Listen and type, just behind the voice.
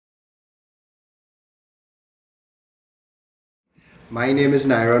My name is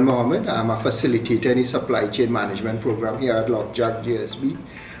Nyron Mohammed. I'm a facilitator in the supply chain management program here at Lockjack GSB.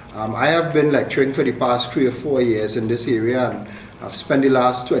 I have been lecturing for the past 3 or 4 years in this area, and I've spent the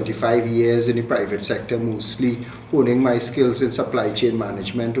last 25 years in the private sector, mostly honing my skills in supply chain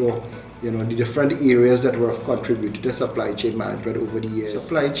management, or the different areas that have contributed to supply chain management over the years.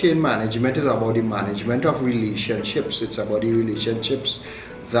 Supply chain management is about the management of relationships. It's about the relationships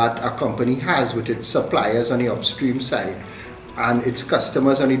that a company has with its suppliers on the upstream side and its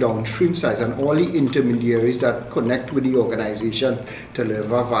customers on the downstream side, and all the intermediaries that connect with the organization to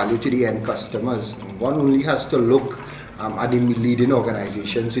deliver value to the end customers. One only has to look at the leading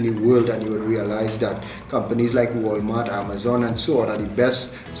organizations in the world, and you will realize that companies like Walmart, Amazon, and so on are the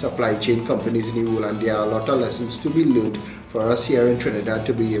best supply chain companies in the world, and there are a lot of lessons to be learned for us here in Trinidad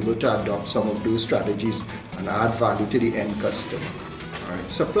to be able to adopt some of those strategies and add value to the end customer.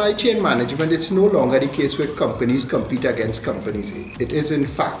 Supply chain management, it's no longer the case where companies compete against companies. It is in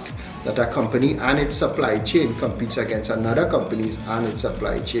fact that a company and its supply chain competes against another companies and its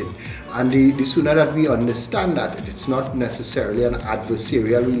supply chain. And the sooner that we understand that it's not necessarily an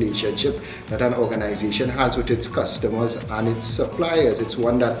adversarial relationship that an organization has with its customers and its suppliers, it's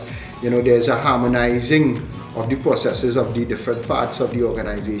one that there's a harmonizing of the processes of the different parts of the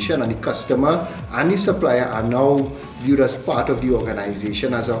organization, and the customer and the supplier are now viewed as part of the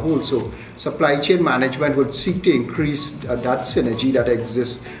organization as a whole. So supply chain management would seek to increase that synergy that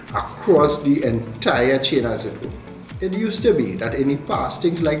exists across the entire chain as it were. It used to be that in the past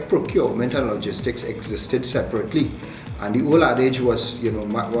things like procurement and logistics existed separately. And the old adage was,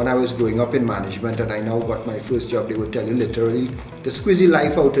 when I was growing up in management and I now got my first job, they would tell you literally to squeeze the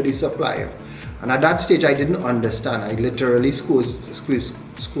life out of the supplier. And at that stage, I didn't understand. I literally squeezed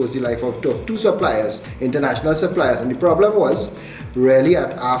the life out of 2 suppliers, international suppliers. And the problem was, really,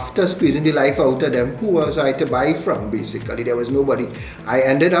 after squeezing the life out of them, who was I to buy from, basically? There was nobody. I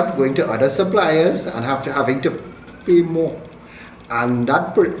ended up going to other suppliers and having to pay more. And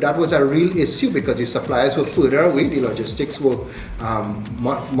that was a real issue because the suppliers were further away, the logistics were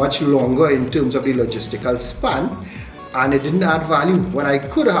much longer in terms of the logistical span, and it didn't add value when I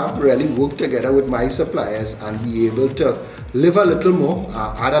could have really worked together with my suppliers and be able to live a little more,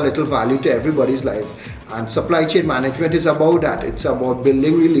 add a little value to everybody's life. And supply chain management is about that. It's about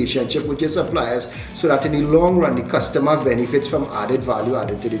building relationship with your suppliers so that in the long run the customer benefits from added value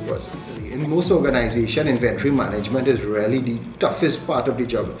added to the process. In most organizations, inventory management is really the toughest part of the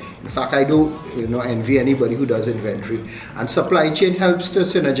job. In fact, I don't envy anybody who does inventory. And supply chain helps to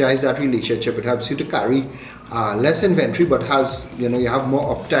synergize that relationship. It helps you to carry less inventory, but you have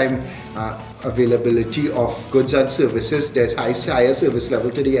more uptime, availability of goods and services. There's higher service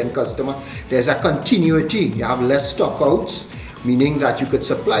level to the end customer. There's a continuity. You have less stockouts, meaning that you could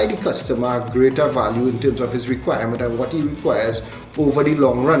supply the customer greater value in terms of his requirement and what he requires over the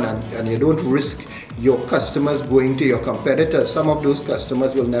long run, and you don't risk your customers going to your competitors. Some of those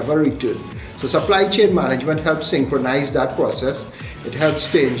customers will never return. So supply chain management helps synchronize that process. It helps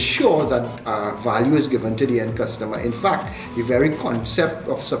to ensure that value is given to the end customer. In fact, the very concept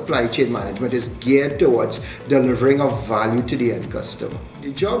of supply chain management is geared towards delivering of value to the end customer.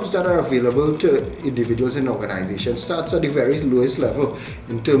 The jobs that are available to individuals in organizations starts at the very lowest level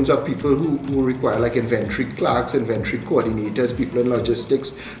in terms of people who require like inventory clerks, inventory coordinators, people in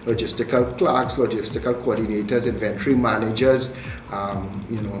logistics, logistical clerks, logistical coordinators, inventory managers,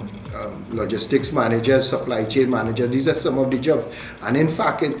 logistics managers, supply chain managers. These are some of the jobs. And in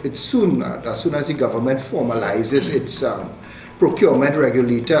fact, as soon as the government formalizes its procurement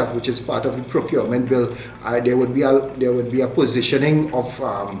regulator, which is part of the procurement bill, there would be a positioning of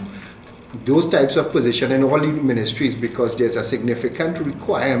those types of position in all the ministries, because there's a significant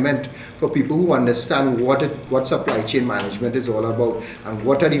requirement for people who understand what supply chain management is all about and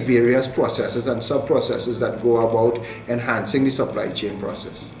what are the various processes and sub-processes that go about enhancing the supply chain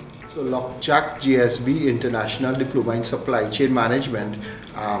process. So Lockjack GSB International Diploma in Supply Chain Management,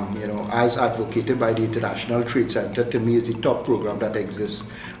 as advocated by the International Trade Center, to me is the top program that exists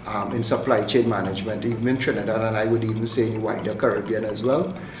in supply chain management, even in Trinidad, and I would even say in the wider Caribbean as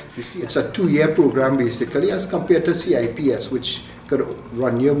well. It's a 2-year program basically, as compared to CIPS, which could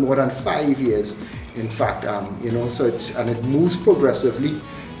run you more than 5 years. In fact, so it moves progressively.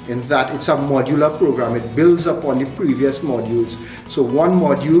 In that it's a modular program. It builds upon the previous modules. So one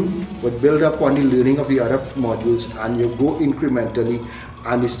module would build upon the learning of the other modules, and you go incrementally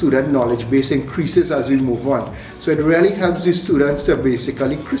and the student knowledge base increases as we move on. So it really helps the students to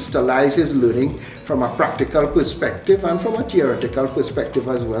basically crystallize his learning from a practical perspective and from a theoretical perspective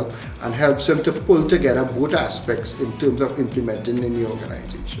as well, and helps him to pull together both aspects in terms of implementing in the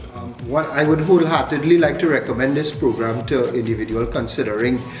organization. I would wholeheartedly like to recommend this program to individuals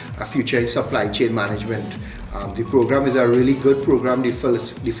considering a future in supply chain management. The program is a really good program. The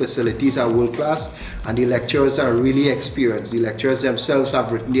facilities are world class and the lecturers are really experienced. The lecturers themselves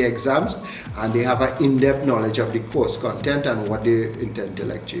have written the exams and they have an in-depth knowledge of the course content and what they intend to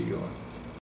lecture you on.